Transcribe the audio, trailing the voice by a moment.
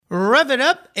Rev it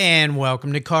up and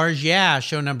welcome to Cars Yeah,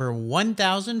 show number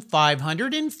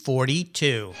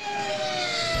 1542.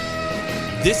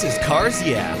 This is Cars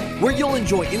Yeah, where you'll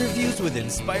enjoy interviews with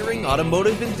inspiring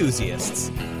automotive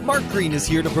enthusiasts. Mark Green is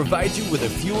here to provide you with a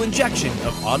fuel injection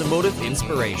of automotive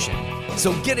inspiration.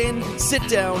 So get in, sit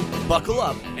down, buckle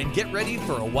up, and get ready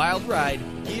for a wild ride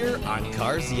here on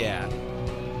Cars Yeah.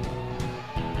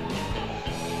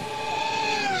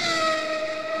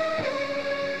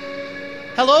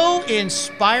 Hello,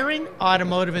 inspiring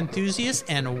automotive enthusiasts,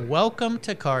 and welcome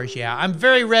to Cars Yeah. I'm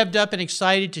very revved up and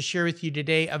excited to share with you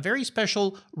today a very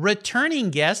special returning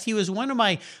guest. He was one of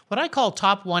my, what I call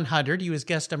top 100. He was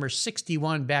guest number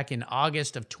 61 back in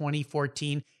August of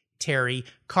 2014, Terry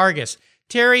Karges.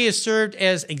 Terry has served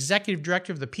as executive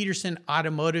director of the Petersen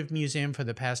Automotive Museum for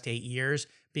the past 8 years,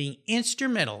 being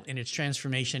instrumental in its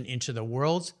transformation into the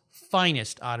world's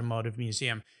finest automotive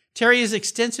museum. Terry has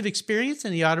extensive experience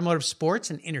in the automotive sports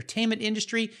and entertainment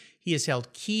industry. He has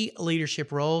held key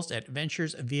leadership roles at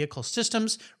Ventures Vehicle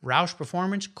Systems, Roush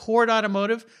Performance, Cord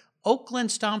Automotive, Oakland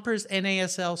Stompers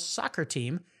NASL soccer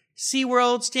team,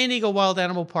 SeaWorld, San Diego Wild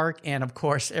Animal Park, and of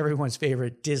course, everyone's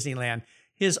favorite, Disneyland.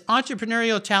 His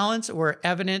entrepreneurial talents were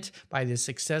evident by the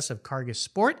success of Karges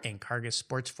Sport and Karges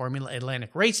Sports Formula Atlantic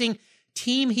Racing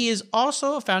team. He is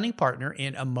also a founding partner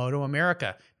in Moto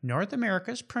America, North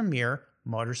America's premier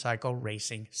motorcycle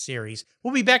racing series.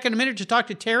 We'll be back in a minute to talk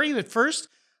to Terry, but first,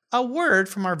 a word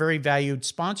from our very valued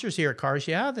sponsors here at Cars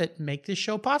Yeah that make this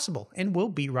show possible, and we'll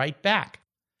be right back.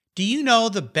 Do you know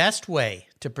the best way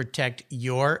to protect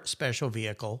your special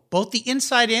vehicle, both the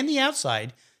inside and the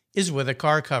outside, is with a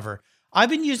car cover? I've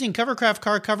been using Covercraft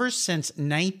car covers since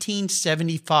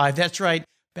 1975. That's right,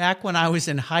 back when I was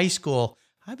in high school.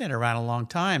 I've been around a long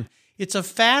time. It's a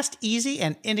fast, easy,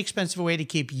 and inexpensive way to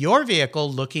keep your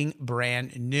vehicle looking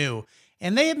brand new.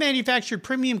 And they have manufactured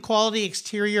premium quality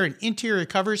exterior and interior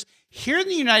covers here in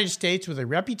the United States with a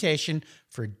reputation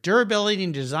for durability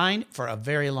and design for a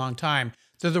very long time.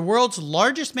 They're the world's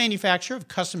largest manufacturer of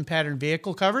custom pattern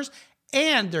vehicle covers,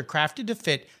 and they're crafted to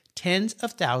fit tens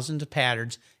of thousands of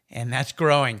patterns, and that's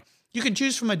growing. You can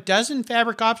choose from a dozen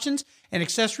fabric options and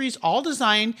accessories, all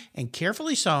designed and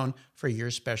carefully sewn for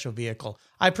your special vehicle.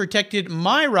 I protected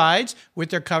my rides with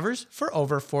their covers for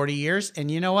over 40 years,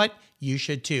 and you know what? You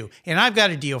should too. And I've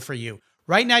got a deal for you.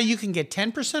 Right now, you can get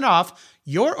 10% off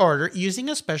your order using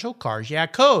a special Cars Yeah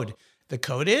code. The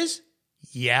code is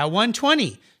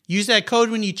YEAH120. Use that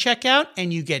code when you check out,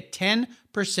 and you get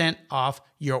 10% off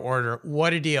your order.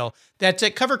 What a deal. That's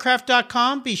at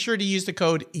covercraft.com. Be sure to use the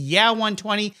code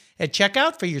YEAH120 at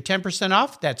checkout for your 10%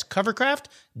 off. That's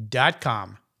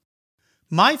covercraft.com.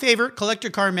 My favorite collector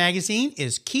car magazine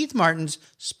is Keith Martin's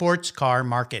Sports Car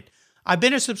Market. I've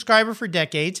been a subscriber for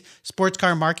decades. Sports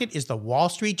Car Market is the Wall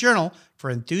Street Journal for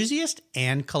enthusiasts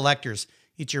and collectors.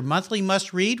 It's your monthly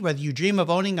must-read whether you dream of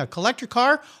owning a collector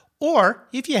car or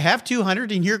if you have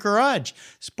 200 in your garage.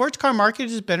 Sports Car Market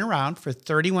has been around for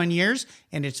 31 years,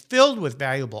 and it's filled with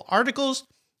valuable articles,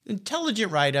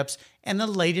 intelligent write-ups, and the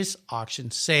latest auction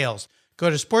sales.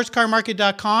 Go to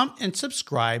sportscarmarket.com and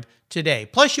subscribe today.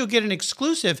 Plus, you'll get an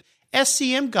exclusive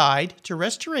SCM guide to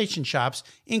restoration shops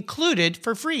included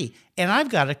for free. And I've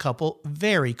got a couple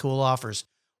very cool offers.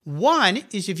 One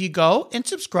is if you go and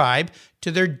subscribe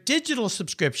to their digital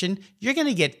subscription, you're going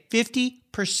to get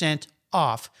 50%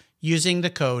 off using the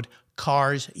code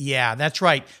Cars Yeah. That's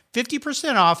right,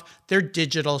 50% off their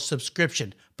digital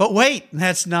subscription. But wait,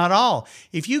 that's not all.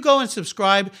 If you go and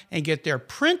subscribe and get their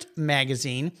print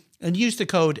magazine and use the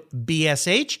code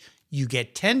BSH, you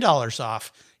get $10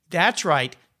 off. That's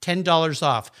right, $10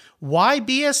 off. Why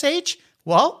BSH?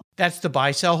 Well, that's the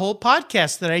Buy, Sell, Hold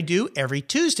podcast that I do every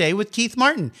Tuesday with Keith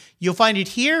Martin. You'll find it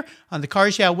here on the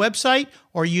Cars Yeah website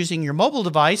or using your mobile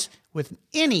device with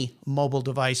any mobile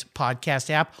device podcast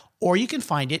app, or you can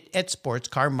find it at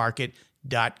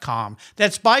sportscarmarket.com.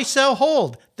 That's Buy, Sell,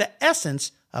 Hold, the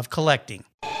essence of collecting.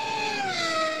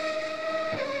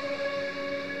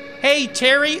 Hey,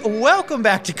 Terry, welcome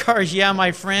back to Cars Yeah,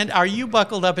 my friend. Are you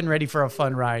buckled up and ready for a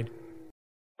fun ride?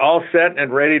 All set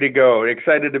and ready to go.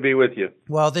 Excited to be with you.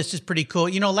 Well, this is pretty cool.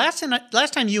 You know, last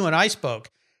time you and I spoke,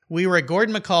 we were at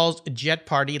Gordon McCall's Jet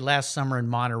Party last summer in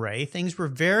Monterey. Things were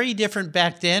very different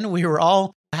back then. We were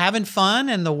all having fun,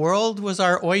 and the world was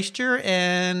our oyster,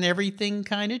 and everything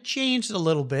kind of changed a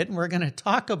little bit, and we're going to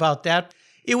talk about that.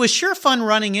 It was sure fun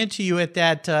running into you at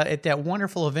that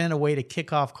wonderful event, a way to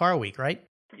kick off Car Week, right?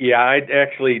 Yeah, I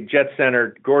actually, Jet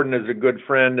Center, Gordon is a good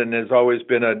friend and has always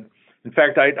been in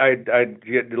fact, I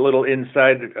get a little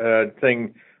inside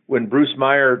thing. When Bruce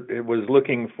Meyer was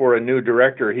looking for a new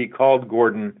director, he called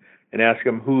Gordon and asked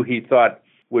him who he thought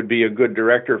would be a good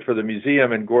director for the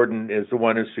museum, and Gordon is the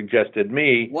one who suggested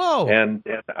me. Whoa. And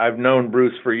I've known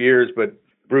Bruce for years, but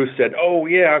Bruce said, "Oh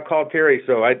yeah, I'll call Terry."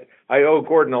 So I owe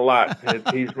Gordon a lot.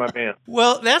 He's my man.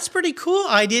 Well, that's pretty cool.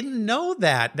 I didn't know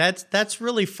that. That's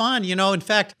really fun. In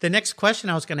fact, the next question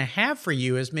I was going to have for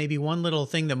you is maybe one little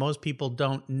thing that most people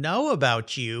don't know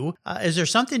about you. Is there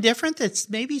something different that's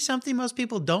maybe something most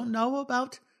people don't know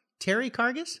about Terry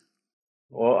Karges?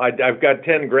 Well, I've got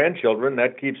 10 grandchildren.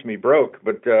 That keeps me broke.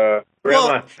 But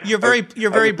Grandma, you're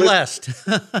very blessed.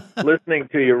 Listening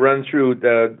to you run through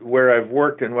where I've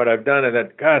worked and what I've done, and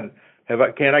that, God,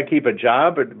 can't I keep a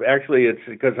job? But actually, it's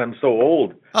because I'm so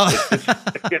old. Oh.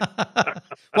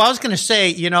 Well, I was going to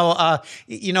say, in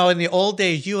the old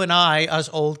days, you and I, us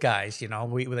old guys,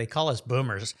 they call us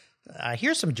boomers. I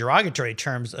hear some derogatory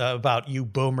terms about you,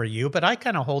 boomer, but I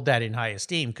kind of hold that in high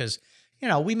esteem because,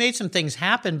 we made some things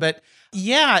happen. But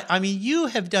yeah, I mean, you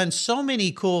have done so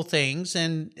many cool things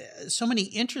and so many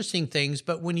interesting things.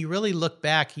 But when you really look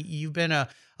back, you've been a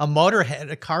motorhead,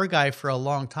 a car guy for a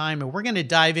long time. And we're going to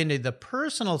dive into the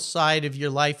personal side of your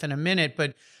life in a minute.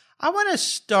 But I want to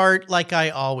start like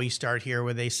I always start here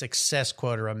with a success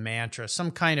quote or a mantra, some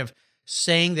kind of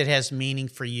saying that has meaning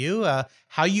for you,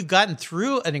 how you've gotten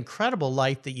through an incredible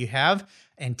life that you have,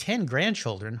 and 10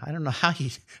 grandchildren. I don't know how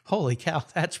holy cow,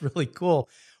 that's really cool.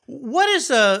 What is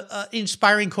a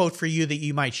inspiring quote for you that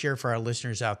you might share for our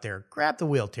listeners out there? Grab the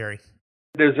wheel, Terry.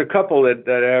 There's a couple that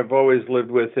I've always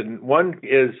lived with, and one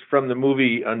is from the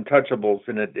movie Untouchables,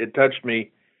 and it touched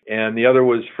me, and the other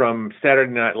was from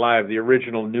Saturday Night Live, the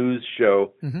original news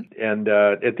show. Mm-hmm. And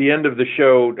at the end of the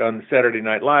show on Saturday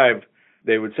Night Live,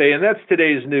 they would say, and that's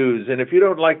today's news, and if you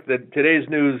don't like today's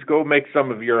news, go make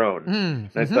some of your own.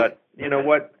 Mm-hmm. And I thought, you know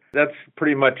what, that's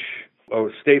pretty much a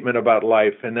statement about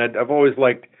life, and that I've always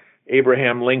liked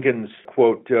Abraham Lincoln's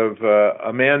quote of,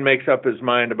 a man makes up his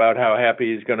mind about how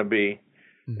happy he's going to be.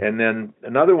 Mm-hmm. And then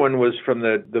another one was from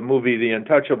the movie The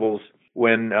Untouchables,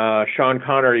 when Sean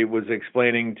Connery was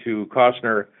explaining to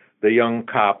Costner, the young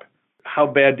cop, how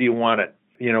bad do you want it?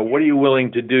 What are you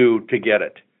willing to do to get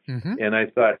it? Mm-hmm. And I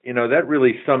thought, that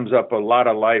really sums up a lot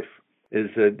of life, is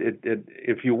that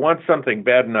if you want something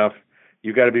bad enough,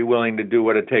 you got to be willing to do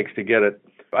what it takes to get it.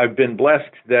 I've been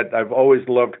blessed that I've always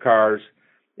loved cars,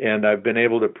 and I've been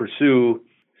able to pursue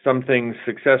some things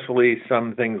successfully,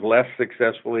 some things less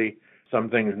successfully, some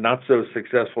things not so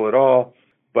successful at all,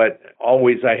 but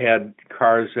always I had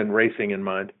cars and racing in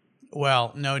mind.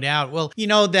 Well, no doubt. Well,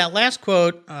 that last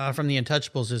quote from The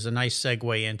Untouchables is a nice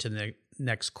segue into the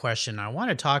next question. I want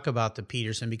to talk about the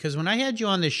Petersen, because when I had you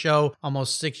on the show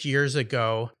almost 6 years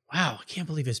ago, wow, I can't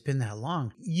believe it's been that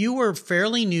long. You were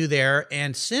fairly new there,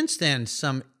 and since then,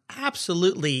 some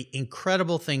absolutely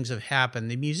incredible things have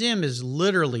happened. The museum has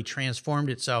literally transformed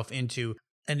itself into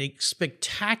a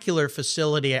spectacular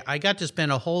facility. I got to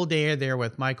spend a whole day there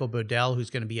with Michael Bodell, who's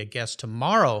going to be a guest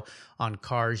tomorrow on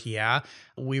Cars Yeah.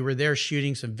 We were there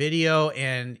shooting some video,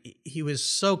 and he was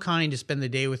so kind to spend the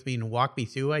day with me and walk me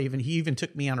through. He even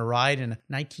took me on a ride in a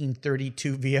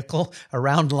 1932 vehicle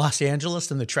around Los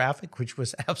Angeles in the traffic, which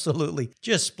was absolutely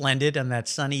just splendid on that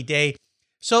sunny day.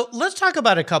 So let's talk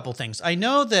about a couple things. I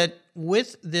know that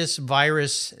with this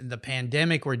virus, the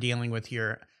pandemic we're dealing with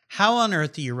here, how on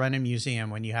earth do you run a museum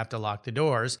when you have to lock the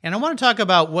doors? And I want to talk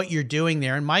about what you're doing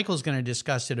there, and Michael's going to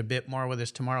discuss it a bit more with us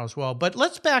tomorrow as well. But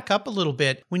let's back up a little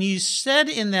bit. When you said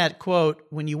in that quote,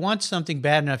 when you want something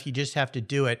bad enough, you just have to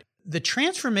do it, the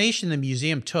transformation the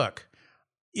museum took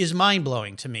is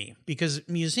mind-blowing to me, because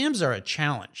museums are a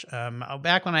challenge.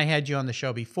 Back when I had you on the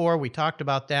show before, we talked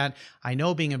about that. I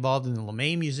know being involved in the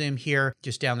LeMay Museum here,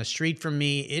 just down the street from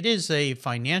me, it is a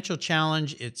financial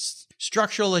challenge. It's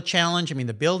structural a challenge. I mean,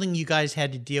 the building you guys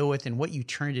had to deal with and what you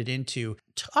turned it into.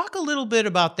 Talk a little bit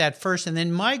about that first, and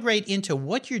then migrate into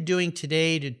what you're doing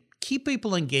today to keep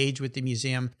people engaged with the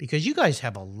museum, because you guys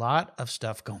have a lot of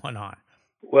stuff going on.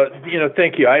 Well,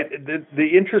 thank you.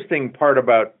 The interesting part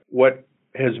about what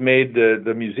has made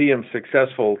the museum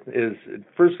successful is,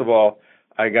 first of all,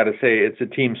 I got to say it's a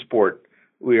team sport.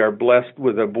 We are blessed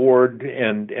with a board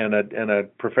and a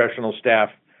professional staff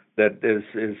that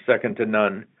is second to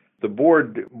none. The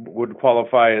board would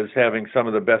qualify as having some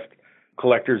of the best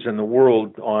collectors in the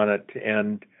world on it,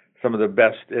 and some of the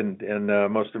best and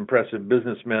most impressive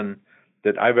businessmen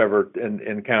that I've ever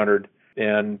encountered.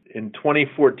 And in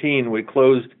 2014, we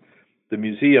closed the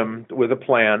museum with a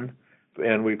plan,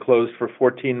 and we closed for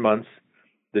 14 months.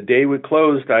 The day we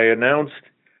closed, I announced,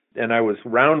 and I was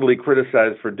roundly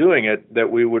criticized for doing it,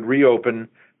 that we would reopen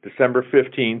December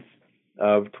 15th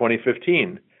of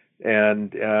 2015.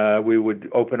 And we would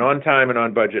open on time and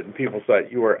on budget. And people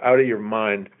thought, you are out of your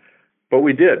mind But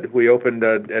we did. We opened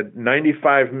at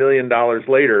 $95 million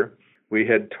later. We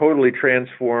had totally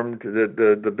transformed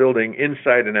the building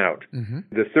inside and out. Mm-hmm.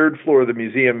 The third floor of the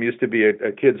museum used to be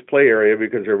a kids' play area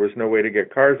because there was no way to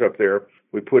get cars up there.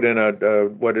 We put in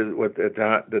what at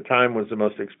the time was the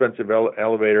most expensive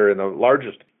elevator and the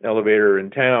largest elevator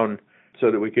in town, so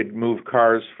that we could move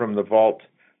cars from the vault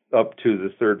up to the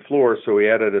third floor. So we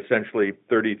added essentially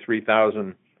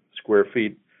 33,000 square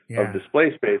feet of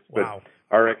display space. Wow.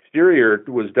 But our exterior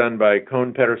was done by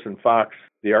Cohn Pedersen Fox,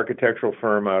 the architectural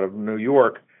firm out of New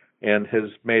York, and has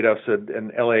made us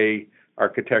an LA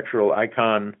architectural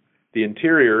icon. The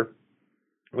interior,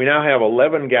 we now have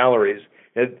 11 galleries.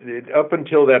 Up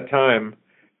until that time,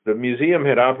 the museum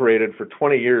had operated for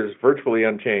 20 years virtually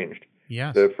unchanged.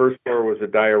 Yes. The first floor was a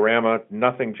diorama.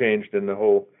 Nothing changed in the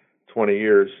whole 20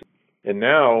 years. And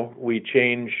now we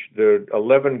change the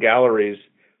 11 galleries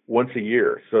once a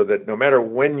year, so that no matter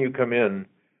when you come in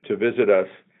to visit us,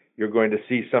 you're going to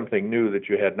see something new that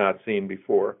you had not seen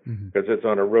before, because it's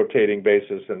on a rotating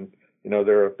basis, and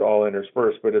they're all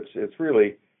interspersed. But it's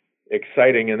really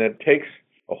exciting, and it takes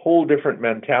a whole different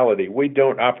mentality. We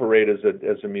don't operate as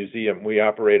a museum. We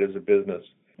operate as a business,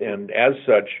 and as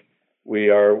such, we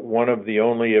are one of the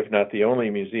only, if not the only,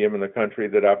 museum in the country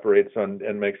that operates on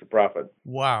and makes a profit.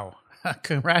 Wow!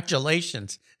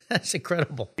 Congratulations. That's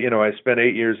incredible. I spent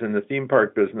 8 years in the theme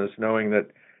park business, knowing that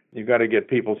you've got to get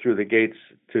people through the gates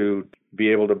to be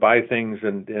able to buy things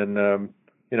and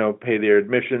pay their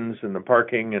admissions and the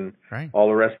parking and all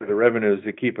the rest of the revenues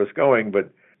that keep us going.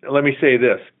 But let me say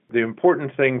this: the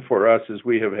important thing for us is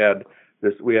we have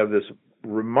this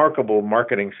remarkable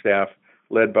marketing staff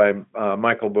led by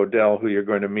Michael Bodell, who you're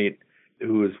going to meet,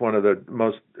 who is one of the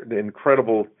most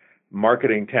incredible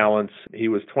marketing talents. He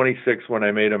was 26 when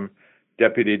I made him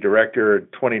deputy director,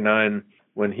 at 29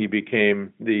 when he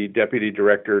became the deputy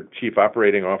director, chief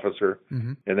operating officer,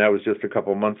 and that was just a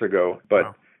couple months ago.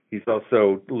 But he's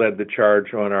also led the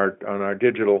charge on our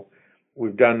digital.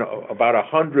 We've done about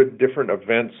 100 different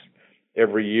events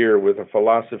every year with a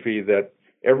philosophy that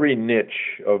every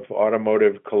niche of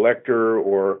automotive collector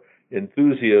or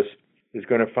enthusiast is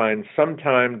going to find some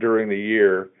time during the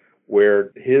year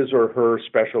where his or her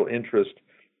special interest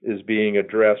is being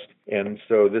addressed. And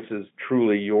so this is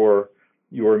truly your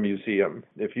museum.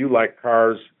 If you like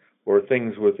cars or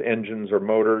things with engines or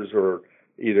motors, or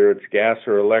either it's gas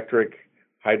or electric,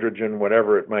 hydrogen,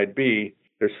 whatever it might be,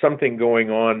 there's something going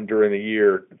on during the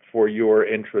year for your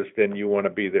interest, and you want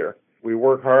to be there. We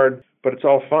work hard, but it's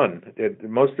all fun.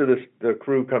 Most of the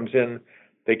crew comes in,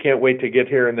 they can't wait to get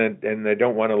here, and they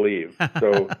don't want to leave.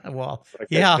 So, well,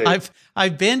 yeah,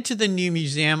 I've been to the new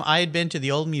museum. I had been to the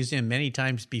old museum many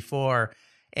times before,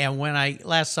 and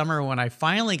last summer when I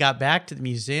finally got back to the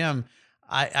museum,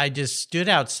 I just stood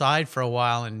outside for a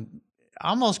while and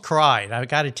almost cried. I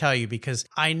got to tell you, because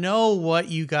I know what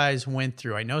you guys went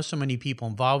through. I know so many people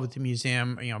involved with the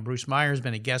museum. Bruce Meyer's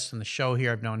been a guest on the show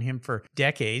here. I've known him for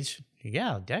decades.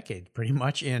 Yeah, decades, pretty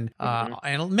much. And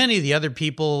many of the other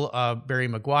people, Barry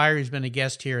McGuire has been a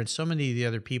guest here, and so many of the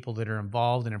other people that are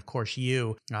involved. And of course,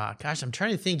 you. Gosh, I'm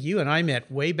trying to think. You and I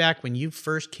met way back when you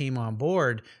first came on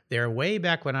board there, way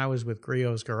back when I was with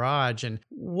Griot's Garage. And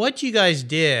what you guys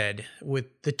did with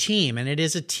the team, and it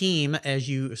is a team, as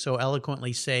you so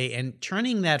eloquently say, and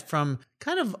turning that from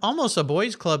kind of almost a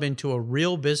boys club into a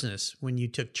real business when you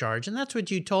took charge. And that's what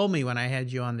you told me when I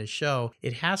had you on the show.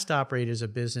 It has to operate as a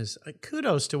business.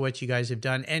 Kudos to what you guys have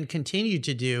done and continue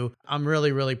to do. I'm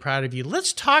really, really proud of you.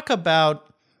 Let's talk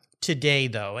about today,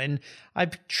 though. And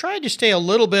I've tried to stay a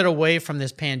little bit away from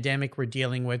this pandemic we're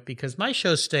dealing with, because my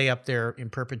shows stay up there in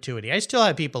perpetuity. I still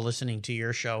have people listening to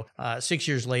your show 6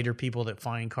 years later, people that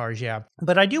find cars. Yeah.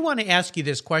 But I do want to ask you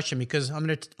this question, because I'm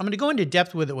going to go into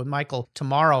depth with it with Michael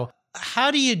tomorrow.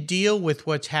 How do you deal with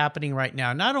what's happening right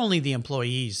now? Not only the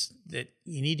employees that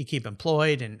you need to keep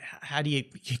employed, and how do you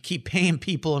keep paying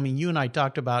people? I mean, you and I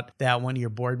talked about that, one of your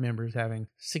board members having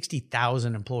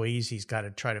 60,000 employees he's got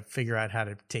to try to figure out how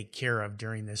to take care of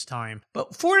during this time.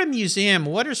 But for a museum,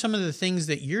 what are some of the things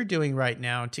that you're doing right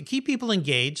now to keep people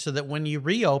engaged so that when you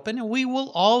reopen, and we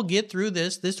will all get through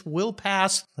this will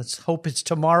pass. Let's hope it's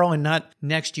tomorrow and not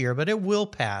next year, but it will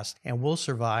pass and we'll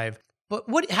survive.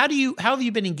 But how have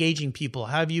you been engaging people?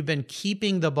 How have you been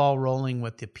keeping the ball rolling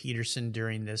with the Petersen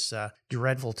during this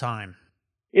dreadful time?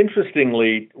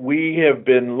 Interestingly, we have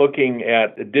been looking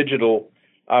at a digital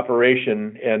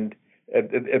operation, and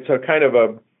it's a kind of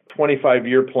a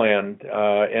 25-year plan.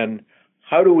 And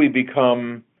how do we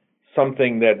become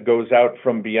something that goes out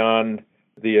from beyond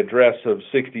the address of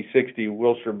 6060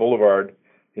 Wilshire Boulevard?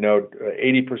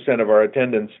 80% of our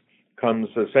attendance comes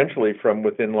essentially from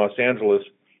within Los Angeles,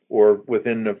 or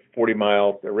within a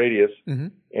 40-mile radius. Mm-hmm.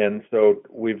 And so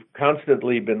we've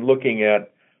constantly been looking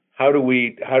at how do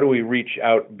we reach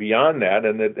out beyond that,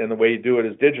 and the way you do it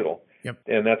is digital. Yep.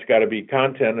 And that's got to be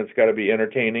content. It's got to be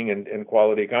entertaining and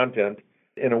quality content.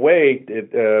 In a way,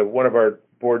 one of our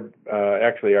board,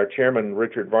 actually our chairman,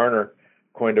 Richard Varner,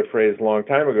 coined a phrase a long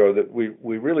time ago that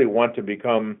we really want to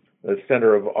become the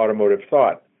center of automotive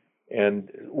thought.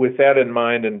 And with that in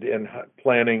mind and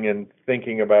planning and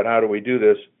thinking about how do we do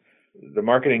this, the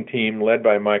marketing team led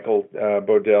by Michael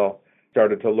Bodell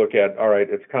started to look at, all right,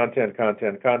 it's content.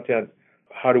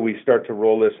 How do we start to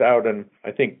roll this out? And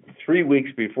I think 3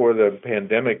 weeks before the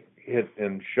pandemic hit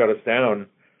and shut us down,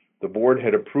 the board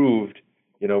had approved,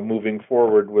 moving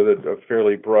forward with a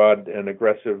fairly broad and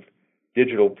aggressive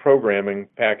digital programming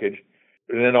package.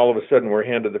 And then all of a sudden we're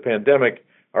handed the pandemic.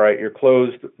 All right, you're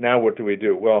closed. Now what do we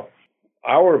do? Well,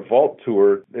 our Vault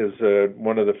Tour is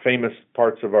one of the famous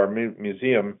parts of our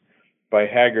museum by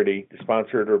Hagerty,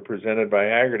 sponsored or presented by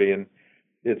Hagerty. And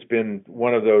it's been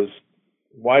one of those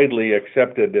widely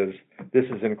accepted as, this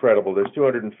is incredible. There's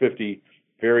 250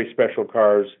 very special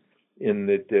cars in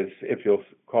this, if you'll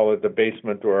call it the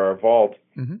basement or our vault,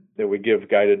 mm-hmm. that we give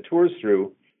guided tours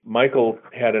through. Michael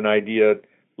had an idea,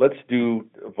 let's do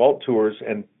vault tours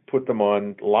and put them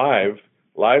on live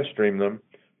stream them,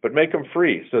 but make them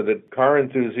free so that car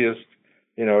enthusiasts,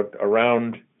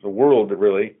 around the world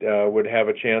really, would have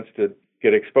a chance to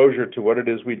get exposure to what it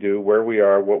is we do, where we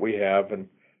are, what we have, and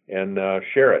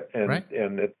share it. And right.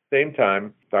 And at the same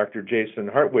time, Dr. Jason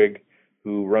Hartwig,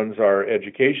 who runs our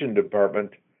education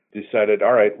department, decided,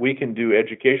 all right, we can do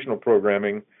educational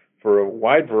programming for a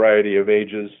wide variety of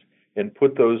ages and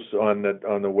put those on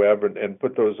the web and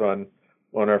put those on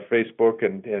our Facebook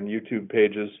and YouTube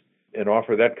pages and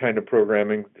offer that kind of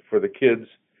programming for the kids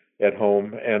at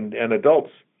home and adults.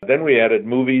 Then we added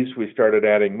movies. We started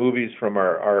adding movies from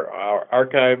our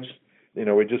archives.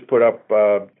 We just put up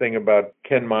a thing about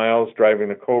Ken Miles driving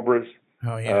the Cobras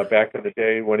back in the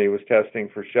day when he was testing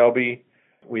for Shelby.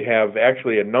 We have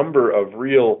actually a number of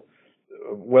real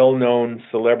well-known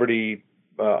celebrity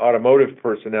automotive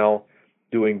personnel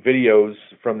doing videos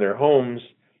from their homes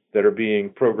that are being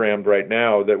programmed right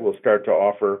now that we'll start to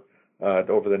offer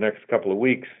over the next couple of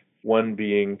weeks. One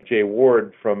being Jay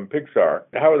Ward from Pixar.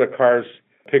 How are the cars'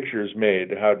 pictures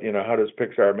made? How does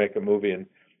Pixar make a movie, and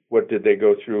what did they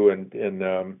go through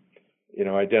in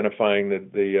identifying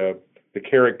the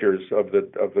characters of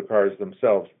the cars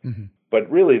themselves? Mm-hmm. But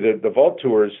really, the Vault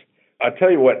Tours, I'll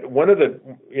tell you what, one of the,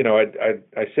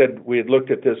 I said we had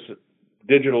looked at this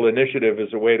digital initiative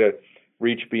as a way to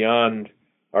reach beyond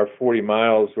our 40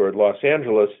 miles or Los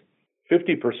Angeles.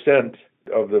 50%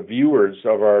 of the viewers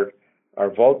of our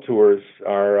Vault Tours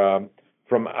are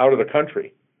from out of the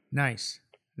country. Nice.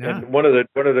 Yeah. And one of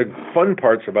the fun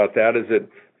parts about that is that,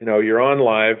 you're on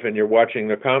live and you're watching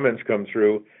the comments come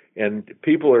through, and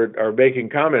people are making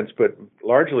comments, but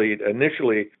largely,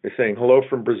 initially, they're saying hello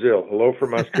from Brazil, hello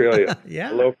from Australia, yeah.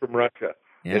 hello from Russia,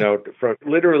 yeah. From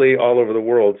literally all over the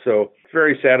world. So it's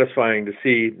very satisfying to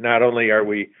see not only are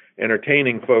we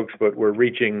entertaining folks, but we're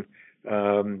reaching,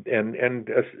 and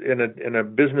in a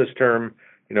business term,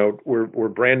 we're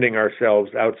branding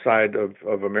ourselves outside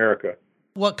of America.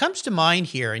 What comes to mind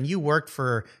here, and you worked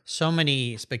for so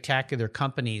many spectacular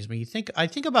companies, when I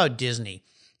think about Disney.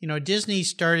 Disney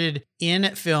started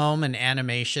in film and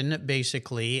animation,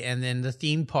 basically, and then the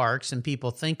theme parks, and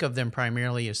people think of them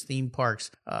primarily as theme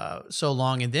parks so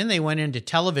long. And then they went into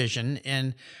television,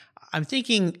 and I'm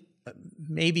thinking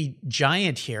maybe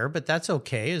giant here, but that's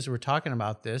okay as we're talking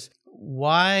about this.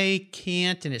 Why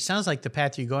can't, and it sounds like the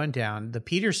path you're going down, the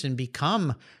Petersen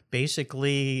become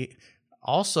basically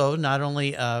also not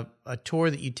only a tour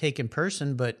that you take in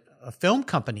person, but a film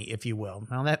company, if you will.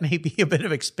 Now, that may be a bit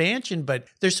of expansion, but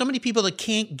there's so many people that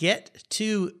can't get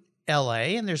to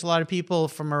LA, and there's a lot of people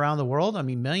from around the world. I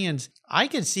mean, millions. I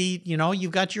can see,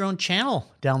 you've got your own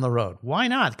channel down the road. Why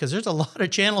not? Because there's a lot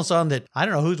of channels on that. I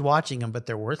don't know who's watching them, but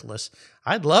they're worthless.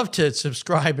 I'd love to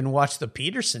subscribe and watch the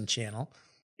Petersen channel.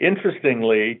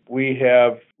 Interestingly, we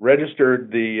have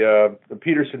registered the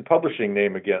Petersen Publishing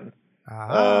name again.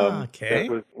 Okay.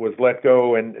 That was let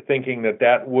go, and thinking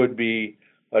that would be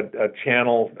a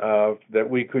channel that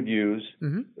we could use,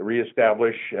 mm-hmm.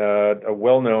 reestablish a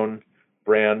well-known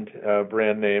brand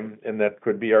name, and that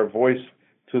could be our voice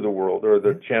to the world, or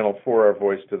the channel for our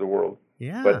voice to the world.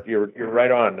 Yeah. But you're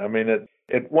right on. I mean,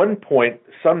 at one point,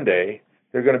 someday,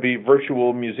 there are going to be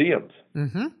virtual museums.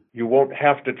 Mm-hmm. You won't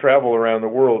have to travel around the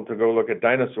world to go look at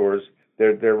dinosaurs.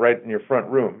 They're right in your front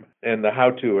room, and the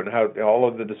how-to and how all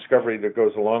of the discovery that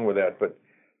goes along with that. But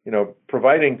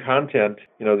providing content,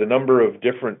 the number of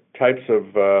different types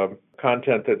of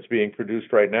content that's being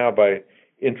produced right now by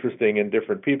interesting and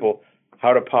different people,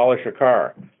 how to polish a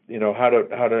car, how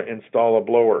to install a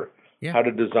blower, how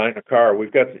to design a car.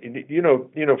 We've got,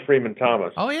 Freeman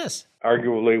Thomas. Oh, yes.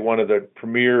 Arguably one of the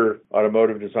premier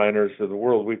automotive designers of the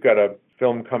world. We've got a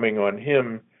film coming on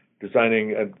him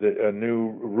designing a new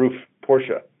roof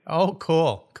Porsche. Oh,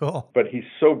 cool. But he's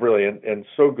so brilliant and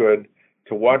so good.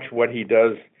 To watch what he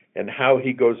does and how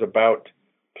he goes about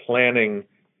planning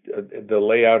the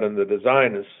layout and the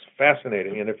design is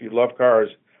fascinating. And if you love cars,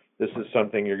 this is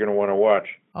something you're going to want to watch.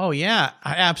 Oh, yeah,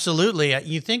 absolutely.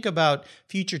 You think about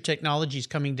future technologies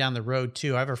coming down the road,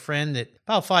 too. I have a friend that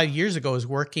about 5 years ago was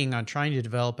working on trying to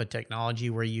develop a technology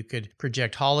where you could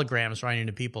project holograms right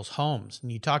into people's homes.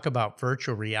 And you talk about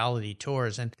virtual reality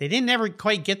tours, and they didn't ever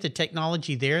quite get the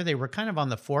technology there. They were kind of on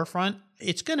the forefront.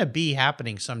 It's going to be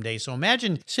happening someday. So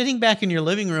imagine sitting back in your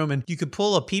living room and you could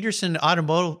pull a Peterson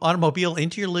automobile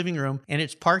into your living room and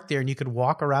it's parked there and you could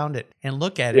walk around it and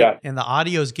look at it. And the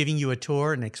audio is giving you a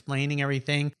tour and explaining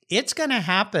everything. It's going to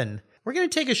happen. We're going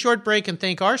to take a short break and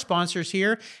thank our sponsors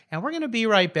here. And we're going to be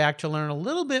right back to learn a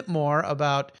little bit more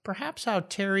about perhaps how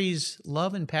Terry's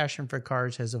love and passion for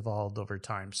cars has evolved over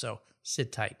time. So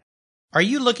sit tight. Are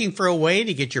you looking for a way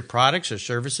to get your products or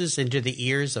services into the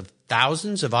ears of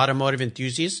thousands of automotive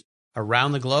enthusiasts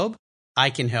around the globe? I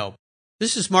can help.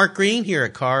 This is Mark Green here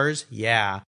at Cars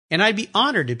Yeah, and I'd be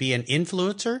honored to be an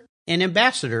influencer and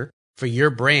ambassador for your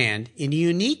brand in a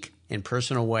unique and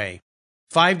personal way.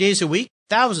 5 days a week,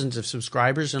 thousands of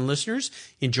subscribers and listeners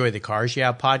enjoy the Cars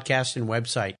Yeah podcast and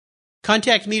website.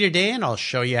 Contact me today and I'll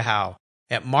show you how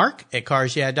at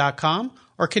mark@carsyeah.com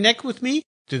or connect with me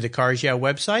through the Cars Yeah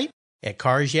website at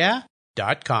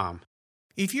carsyeah.com.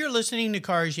 If you're listening to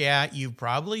Cars Yeah, you've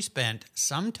probably spent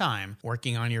some time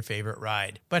working on your favorite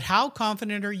ride. But how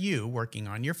confident are you working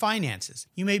on your finances?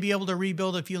 You may be able to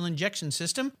rebuild a fuel injection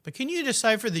system, but can you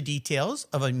decipher the details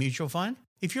of a mutual fund?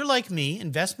 If you're like me,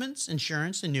 investments,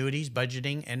 insurance, annuities,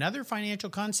 budgeting, and other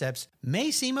financial concepts may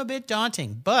seem a bit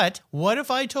daunting, but what if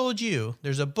I told you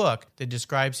there's a book that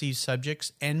describes these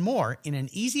subjects and more in an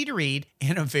easy-to-read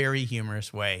and a very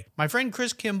humorous way? My friend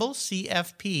Chris Kimball,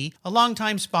 CFP, a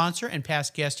longtime sponsor and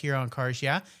past guest here on Cars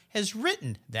Yeah, has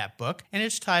written that book, and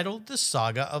it's titled The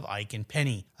Saga of Ike and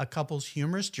Penny, a couple's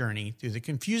humorous journey through the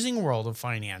confusing world of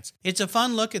finance. It's a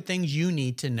fun look at things you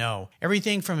need to know,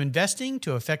 everything from investing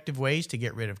to effective ways to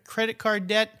get rid of credit card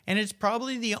debt, and it's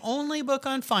probably the only book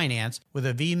on finance with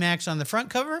a VMAX on the front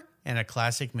cover and a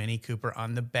classic Mini Cooper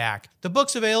on the back. The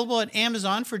book's available at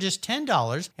Amazon for just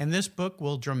 $10, and this book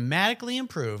will dramatically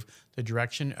improve the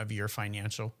direction of your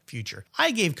financial future.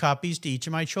 I gave copies to each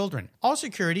of my children. All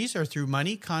securities are through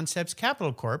Money Concepts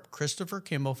Capital Corp. Christopher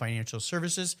Kimball Financial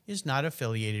Services is not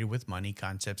affiliated with Money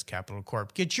Concepts Capital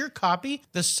Corp. Get your copy,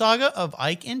 The Saga of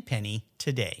Ike and Penny,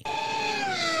 today.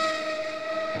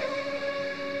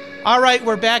 All right,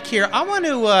 we're back here. I want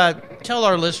to tell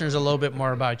our listeners a little bit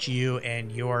more about you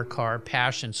and your car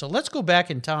passion. So let's go back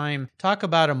in time, talk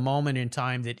about a moment in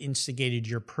time that instigated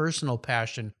your personal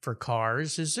passion for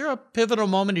cars. Is there a pivotal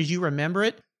moment, as you remember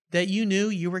it, that you knew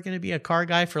you were going to be a car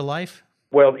guy for life?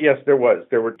 Well, yes, there was.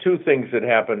 There were two things that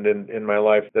happened in my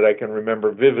life that I can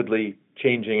remember vividly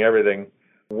changing everything.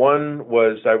 One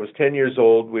was I was 10 years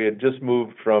old. We had just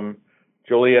moved from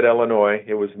Joliet, Illinois.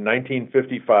 It was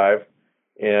 1955.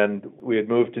 And we had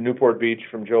moved to Newport Beach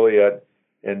from Joliet,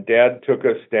 and Dad took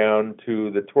us down to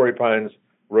the Torrey Pines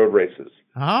road races.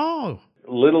 Oh.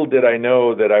 Little did I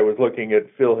know that I was looking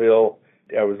at Phil Hill.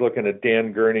 I was looking at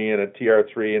Dan Gurney in a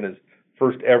TR3 in his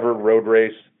first ever road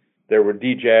race. There were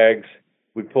D-Jags.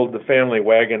 We pulled the family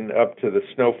wagon up to the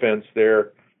snow fence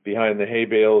there behind the hay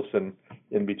bales and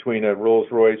in between a Rolls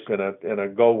Royce and a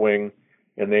Gull Wing,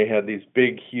 and they had these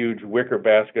big, huge wicker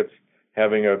baskets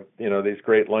having these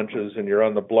great lunches, and you're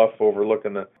on the bluff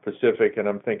overlooking the Pacific, and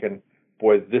I'm thinking,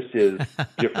 boy, this is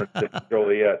different than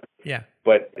Joliet. Yeah.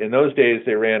 But in those days,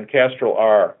 they ran Castrol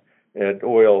R and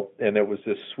oil, and it was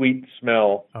this sweet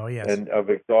smell and of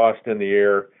exhaust in the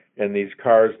air, and these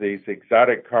cars, these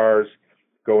exotic cars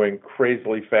going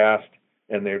crazily fast,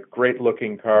 and they're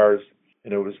great-looking cars,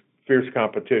 and it was fierce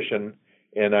competition.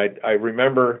 And I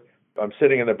remember I'm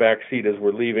sitting in the back seat as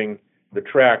we're leaving the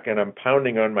track, and I'm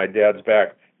pounding on my dad's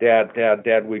back.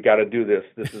 Dad, we got to do this.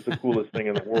 This is the coolest thing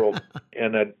in the world.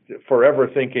 And forever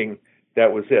thinking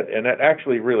that was it. And that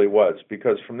actually really was,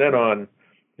 because from then on,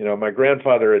 my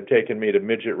grandfather had taken me to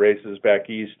midget races back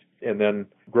east. And then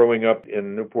growing up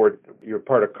in Newport, you're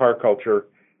part of car culture,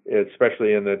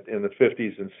 especially in the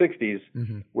 50s and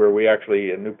 60s, where we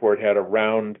actually in Newport had a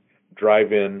round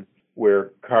drive-in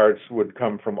where cars would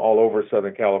come from all over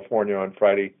Southern California on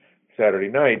Friday, Saturday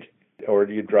night, or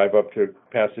you'd drive up to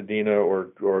Pasadena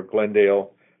or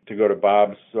Glendale to go to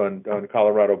Bob's on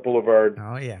Colorado Boulevard.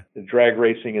 Oh, yeah. Drag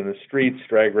racing in the streets,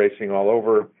 drag racing all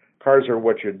over. Cars are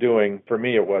what you're doing. For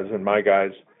me, it was, and my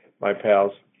guys, my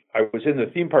pals. I was in the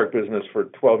theme park business for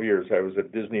 12 years. I was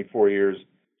at Disney 4 years,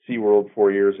 SeaWorld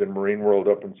 4 years, and Marine World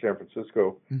up in San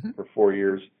Francisco for 4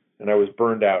 years. And I was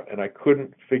burned out, and I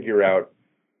couldn't figure out,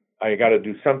 I got to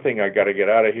do something. I got to get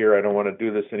out of here. I don't want to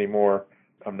do this anymore.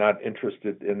 I'm not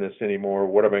interested in this anymore.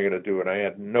 What am I going to do? And I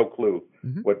had no clue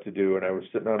what to do. And I was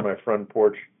sitting on my front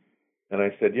porch, and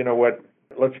I said, you know what?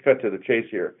 Let's cut to the chase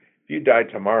here. If you die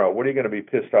tomorrow, what are you going to be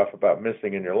pissed off about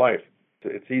missing in your life?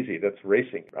 It's easy. That's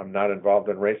racing. I'm not involved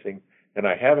in racing, and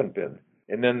I haven't been.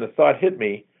 And then the thought hit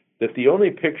me that the only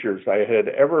pictures I had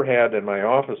ever had in my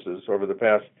offices over the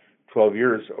past 12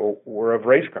 years were of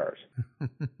race cars.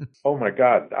 Oh, my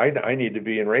God, I need to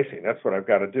be in racing. That's what I've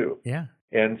got to do. Yeah.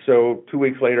 And so 2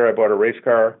 weeks later, I bought a race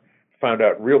car, found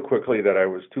out real quickly that I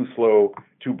was too slow,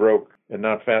 too broke, and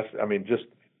not fast. I mean,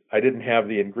 I didn't have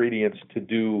the ingredients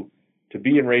to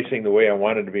be in racing the way I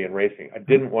wanted to be in racing. I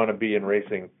didn't want to be in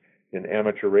racing, in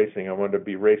amateur racing. I wanted to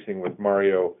be racing with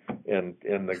Mario and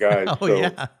the guys.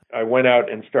 Yeah. I went out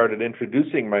and started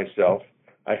introducing myself.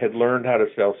 I had learned how to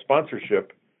sell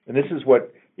sponsorship. And this is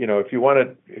what, if you want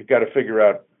it, you've got to figure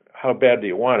out how bad do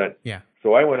you want it. Yeah.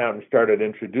 So I went out and started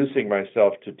introducing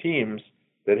myself to teams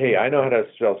that, hey, I know how to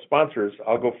sell sponsors.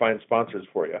 I'll go find sponsors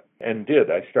for you. And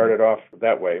did. I started off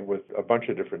that way with a bunch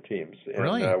of different teams and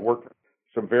worked with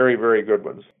some very, very good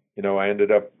ones. I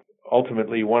ended up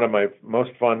ultimately, one of my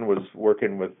most fun was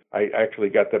working with, I actually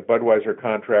got the Budweiser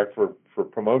contract for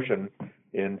promotion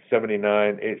in 78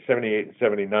 and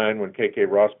 79 when KK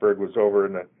Rosberg was over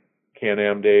in the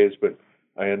Can-Am days, but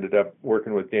I ended up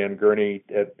working with Dan Gurney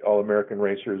at All American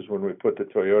Racers when we put the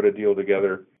Toyota deal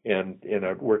together, and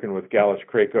working with Gallus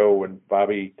Craco when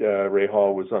Bobby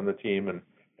Rahal was on the team and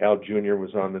Al Jr.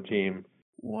 was on the team.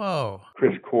 Whoa.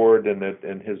 Chris Cord and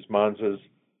his Monzas,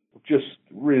 just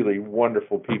really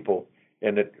wonderful people.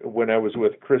 And when I was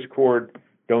with Chris Cord,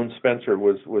 Doane Spencer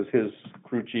was his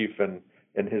crew chief and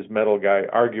his metal guy,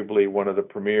 arguably one of the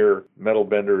premier metal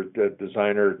bender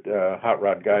designer hot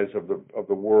rod guys of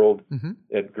the world.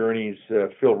 At Gurney's,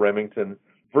 Phil Remington,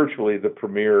 virtually the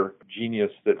premier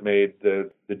genius that made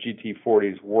the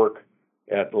GT40s work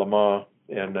at Le Mans,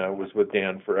 and was with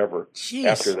Dan forever. Jeez.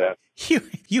 After that.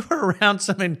 You were around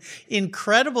some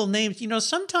incredible names.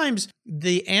 Sometimes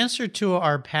the answer to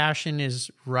our passion is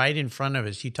right in front of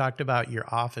us. You talked about your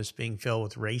office being filled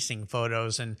with racing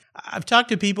photos. And I've talked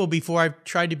to people before. I've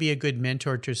tried to be a good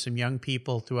mentor to some young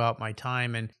people throughout my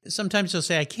time. And sometimes they'll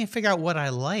say, I can't figure out what I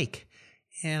like.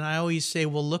 And I always say,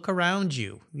 well, look around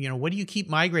you. What do you keep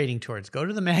migrating towards? Go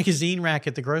to the magazine rack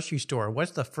at the grocery store.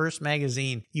 What's the first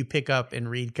magazine you pick up and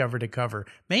read cover to cover?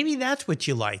 Maybe that's what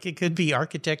you like. It could be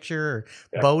architecture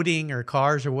or boating or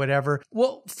cars or whatever.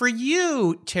 Well, for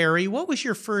you, Terry, what was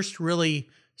your first really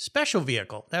special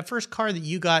vehicle? That first car that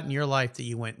you got in your life that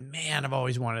you went, man, I've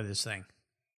always wanted this thing.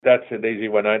 That's an easy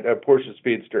one. A Porsche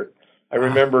Speedster. I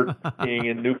remember being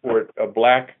in Newport, a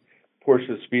black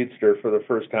Porsche Speedster for the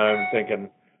first time, thinking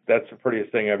that's the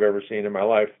prettiest thing I've ever seen in my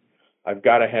life. I've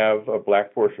got to have a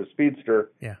black Porsche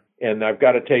Speedster, and I've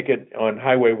got to take it on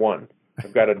Highway 1.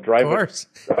 I've got to drive it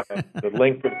the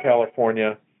length of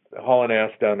California, hauling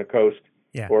ass down the coast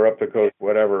or up the coast,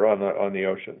 whatever, on the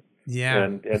ocean. Yeah.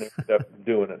 And ended up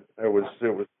doing it. It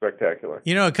was spectacular.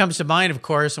 It comes to mind, of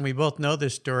course, and we both know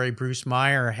this story. Bruce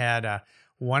Meyer had a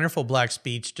wonderful black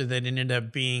Speedster that ended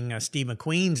up being Steve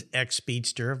McQueen's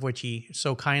ex-Speedster, of which he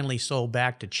so kindly sold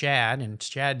back to Chad. And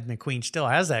Chad McQueen still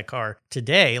has that car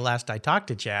today. Last I talked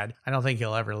to Chad, I don't think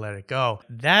he'll ever let it go.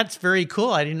 That's very cool.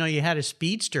 I didn't know you had a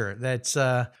Speedster. That's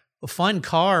a fun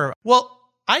car. Well,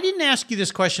 I didn't ask you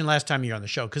this question last time you were on the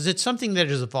show because it's something that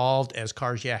has evolved as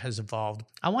Cars Yeah has evolved.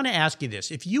 I want to ask you this.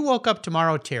 If you woke up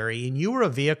tomorrow, Terry, and you were a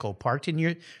vehicle parked in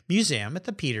your museum at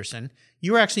the Peterson,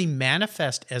 you were actually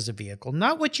manifest as a vehicle,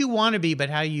 not what you want to be,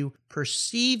 but how you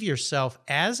perceive yourself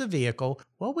as a vehicle,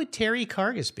 what would Terry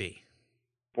Karges be?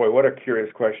 Boy, what a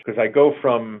curious question. Because I go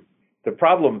from, the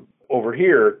problem over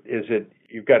here is that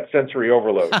you've got sensory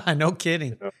overload. No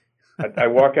kidding. I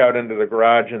walk out into the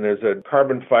garage and there's a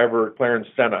carbon fiber Clarence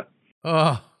Senna.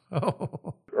 Oh.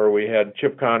 Or we had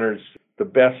Chip Connors, the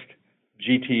best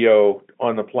GTO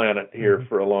on the planet here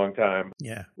for a long time.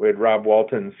 Yeah. We had Rob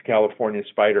Walton's California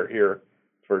Spider here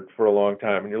for a long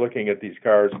time. And you're looking at these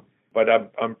cars, but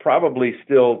I'm probably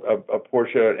still a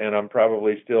Porsche, and I'm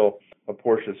probably still a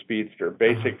Porsche Speedster.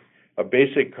 A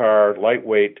basic car,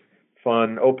 lightweight,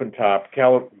 fun, open top,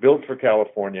 built for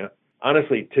California.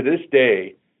 honestly, to this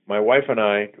day, my wife and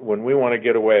I, when we want to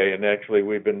get away, and actually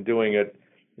we've been doing it,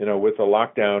 with the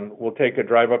lockdown, we'll take a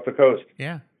drive up the coast.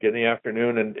 Yeah. Get in the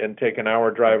afternoon and take an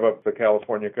hour drive up the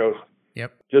California coast.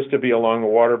 Yep. Just to be along the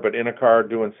water, but in a car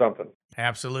doing something.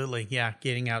 Absolutely. Yeah.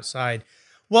 Getting outside.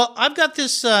 Well, I've got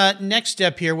this next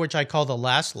step here, which I call the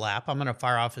last lap. I'm going to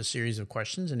fire off a series of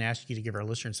questions and ask you to give our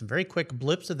listeners some very quick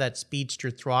blips of that speedster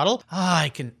throttle.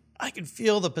 I can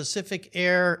feel the Pacific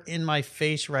air in my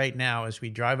face right now as we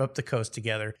drive up the coast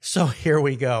together. So here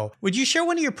we go. Would you share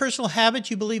one of your personal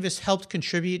habits you believe has helped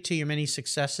contribute to your many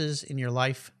successes in your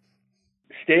life?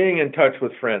 Staying in touch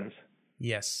with friends.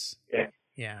 Yes.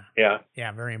 Yeah.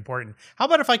 Yeah, very important. How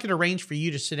about if I could arrange for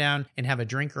you to sit down and have a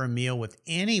drink or a meal with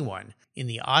anyone in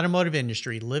the automotive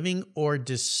industry, living or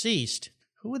deceased?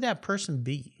 Who would that person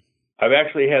be? I've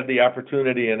actually had the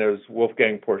opportunity, and it was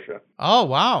Wolfgang Porsche. Oh,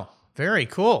 wow. Very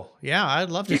cool. Yeah, I'd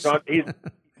love to.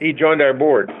 He joined our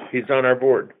board. He's on our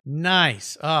board.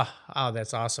 Nice. Oh,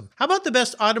 that's awesome. How about the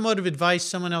best automotive advice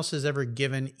someone else has ever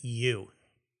given you?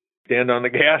 Stand on the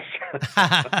gas.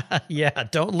 Yeah,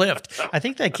 don't lift. I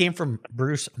think that came from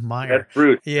Bruce Meyer. That's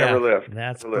Bruce. Yeah, never lift.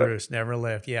 That's never Bruce. Lift. Never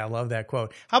lift. Yeah, I love that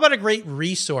quote. How about a great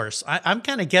resource? I'm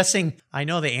kind of guessing I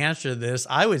know the answer to this.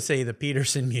 I would say the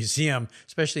Petersen Museum,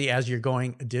 especially as you're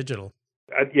going digital.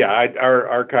 Our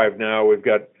archive now,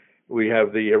 we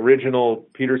have the original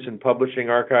Petersen Publishing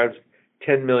archives,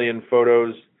 10 million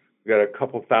photos. We've got a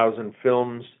couple thousand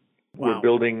films. Wow. We're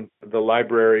building, the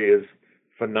library is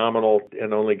phenomenal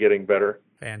and only getting better.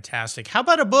 Fantastic. How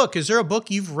about a book? Is there a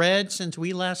book you've read since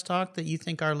we last talked that you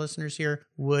think our listeners here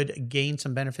would gain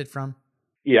some benefit from?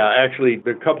 Yeah, actually,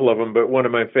 a couple of them, but one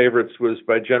of my favorites was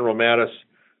by General Mattis,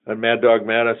 Mad Dog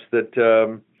Mattis,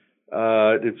 that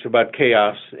it's about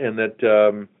chaos, and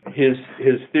that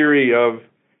his theory of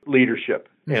leadership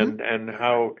and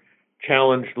how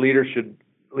challenged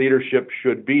leadership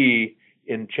should be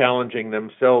in challenging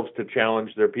themselves to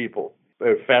challenge their people.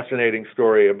 A fascinating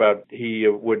story about he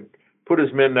would put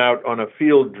his men out on a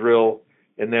field drill,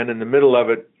 and then in the middle of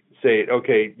it say,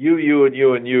 okay, you and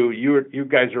you and you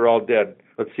guys are all dead.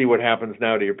 Let's see what happens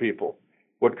now to your people.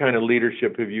 What kind of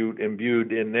leadership have you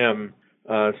imbued in them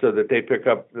so that they pick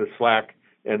up the slack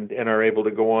and are able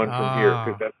to go on from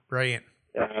here? That's brilliant.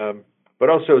 But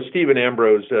also Stephen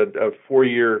Ambrose, a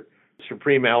 4-year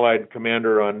Supreme Allied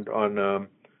Commander on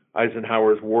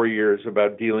Eisenhower's war years,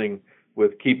 about dealing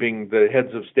with keeping the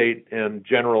heads of state and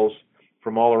generals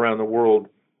from all around the world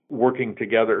working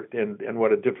together, and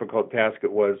what a difficult task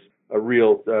it was. A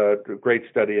real great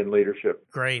study in leadership.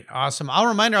 Great. Awesome. I'll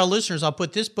remind our listeners, I'll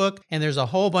put this book, and there's a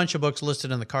whole bunch of books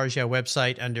listed on the Cars Yeah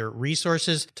website under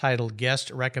resources titled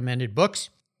Guest Recommended Books.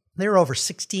 There are over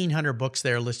 1,600 books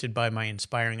there listed by my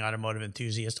inspiring automotive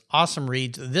enthusiast. Awesome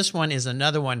reads. This one is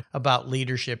another one about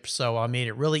leadership, so I made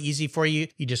it really easy for you.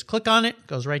 You just click on it,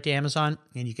 goes right to Amazon,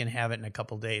 and you can have it in a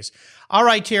couple days. All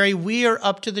right, Terry, we are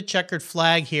up to the checkered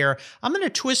flag here. I'm going to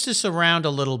twist this around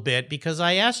a little bit because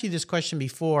I asked you this question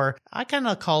before. I kind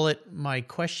of call it my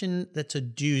question that's a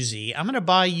doozy. I'm going to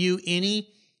buy you any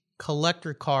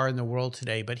collector car in the world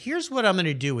today, but here's what I'm going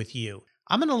to do with you.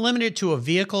 I'm going to limit it to a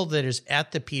vehicle that is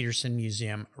at the Petersen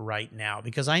Museum right now,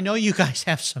 because I know you guys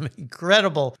have some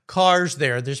incredible cars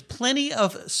there. There's plenty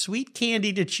of sweet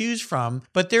candy to choose from,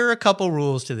 but there are a couple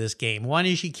rules to this game. One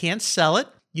is you can't sell it.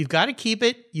 You've got to keep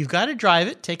it. You've got to drive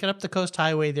it. Take it up the Coast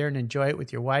Highway there and enjoy it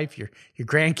with your wife, your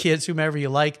grandkids, whomever you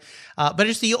like. But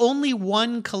it's the only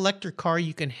one collector car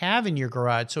you can have in your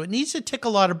garage, so it needs to tick a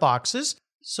lot of boxes.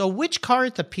 So which car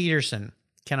at the Petersen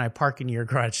can I park in your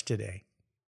garage today?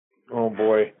 Oh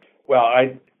boy! Well,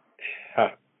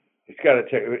 it's got to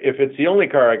take. If it's the only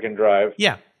car I can drive,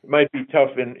 yeah, it might be tough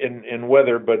in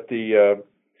weather. But the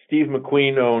Steve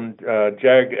McQueen owned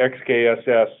Jag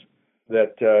XKSS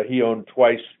that he owned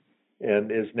twice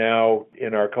and is now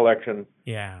in our collection.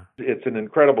 Yeah, it's an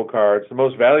incredible car. It's the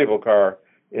most valuable car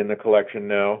in the collection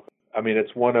now. I mean,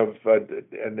 it's one of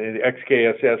and the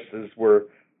XKSSs were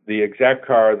the exact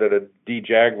car that a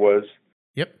D-Jag was.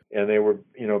 Yep. And they were,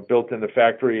 built in the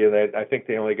factory, and I think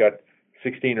they only got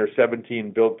 16 or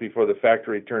 17 built before the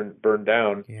factory burned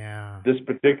down. Yeah. This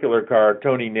particular car,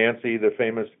 Tony Nancy, the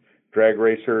famous drag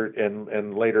racer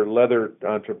and later leather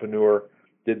entrepreneur,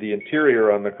 did the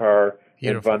interior on the car.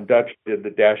 Beautiful. And Von Dutch did the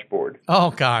dashboard.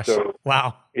 Oh, gosh. So,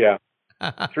 wow. Yeah.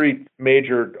 3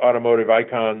 major automotive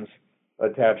icons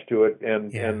attached to it,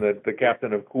 and the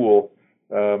captain of Cool,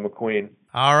 McQueen.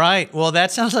 All right. Well,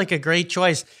 that sounds like a great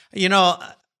choice.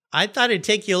 I thought it'd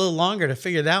take you a little longer to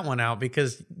figure that one out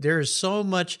because there is so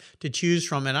much to choose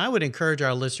from. And I would encourage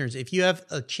our listeners, if you have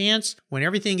a chance, when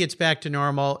everything gets back to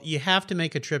normal, you have to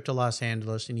make a trip to Los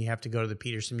Angeles and you have to go to the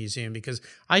Petersen Museum because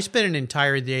I spent an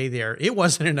entire day there. It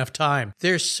wasn't enough time.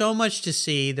 There's so much to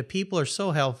see. The people are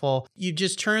so helpful. You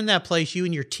just turn that place, you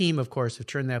and your team, of course, have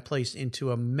turned that place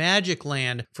into a magic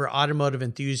land for automotive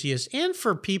enthusiasts and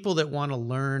for people that want to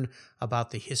learn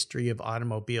about the history of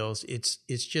automobiles. It's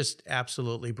just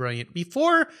absolutely brilliant.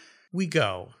 Before we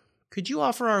go, could you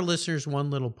offer our listeners one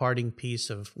little parting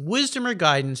piece of wisdom or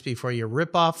guidance before you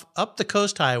rip off up the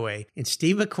Coast Highway in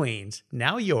Steve McQueen's,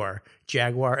 now your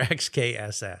Jaguar XK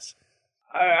SS?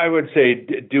 I would say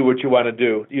do what you want to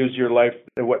do. Use your life,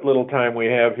 what little time we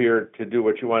have here, to do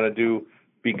what you want to do.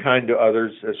 Be kind to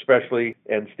others, especially,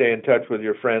 and stay in touch with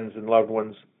your friends and loved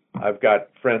ones. I've got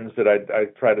friends that I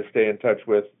try to stay in touch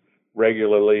with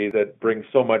regularly that bring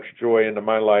so much joy into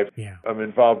my life. Yeah. I'm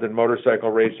involved in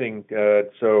motorcycle racing,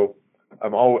 so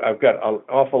I've got an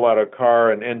awful lot of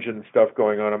car and engine stuff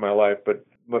going on in my life. But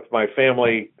with my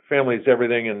family's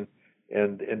everything, and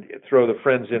throw the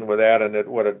friends in with that, and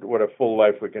what a full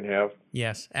life we can have.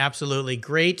 Yes, absolutely.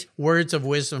 Great words of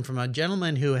wisdom from a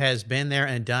gentleman who has been there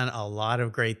and done a lot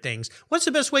of great things. What's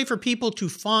the best way for people to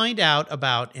find out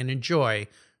about and enjoy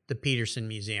the Petersen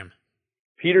Museum?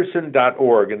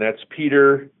 Petersen.org, and that's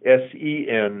Peter,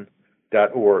 SEN.org.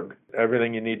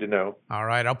 Everything you need to know. All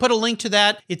right. I'll put a link to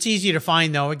that. It's easy to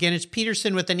find, though. Again, it's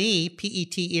Petersen with an E,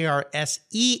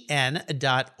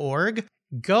 PETERSEN.org.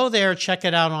 Go there, check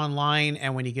it out online,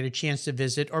 and when you get a chance to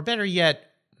visit, or better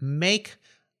yet, make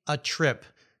a trip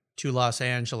to Los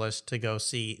Angeles to go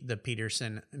see the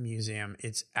Petersen Museum.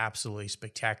 It's absolutely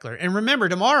spectacular. And remember,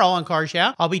 tomorrow on Cars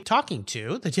Yeah, I'll be talking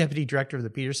to the Deputy Director of the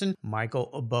Petersen,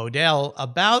 Michael Bodell,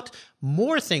 about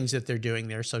more things that they're doing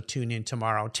there, so tune in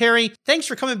tomorrow. Terry, thanks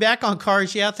for coming back on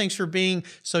Cars Yeah. Thanks for being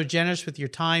so generous with your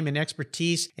time and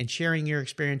expertise and sharing your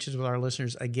experiences with our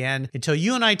listeners again. Until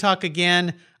you and I talk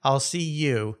again, I'll see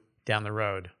you down the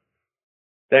road.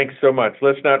 Thanks so much.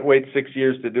 Let's not wait 6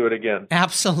 years to do it again.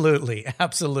 Absolutely.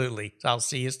 Absolutely. I'll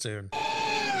see you soon.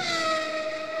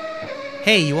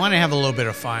 Hey, you want to have a little bit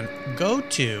of fun? Go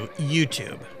to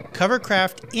YouTube,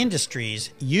 Covercraft Industries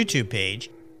YouTube page,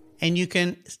 and you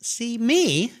can see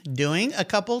me doing a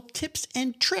couple tips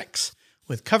and tricks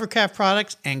with Covercraft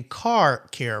products and car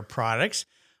care products.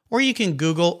 Or you can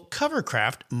Google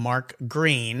Covercraft Mark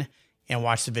Green and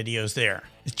watch the videos there.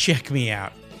 Check me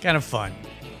out. Kind of fun.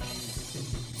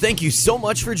 Thank you so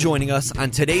much for joining us on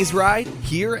today's ride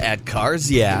here at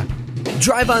Cars Yeah.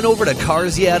 Drive on over to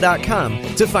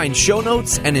carsyeah.com to find show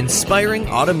notes and inspiring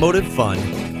automotive fun.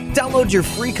 Download your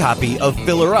free copy of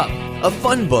Filler Up, a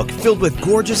fun book filled with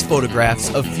gorgeous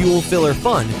photographs of fuel filler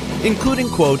fun, including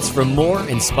quotes from more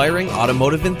inspiring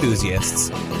automotive enthusiasts.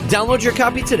 Download your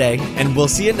copy today, and we'll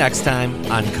see you next time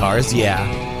on Cars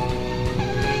Yeah.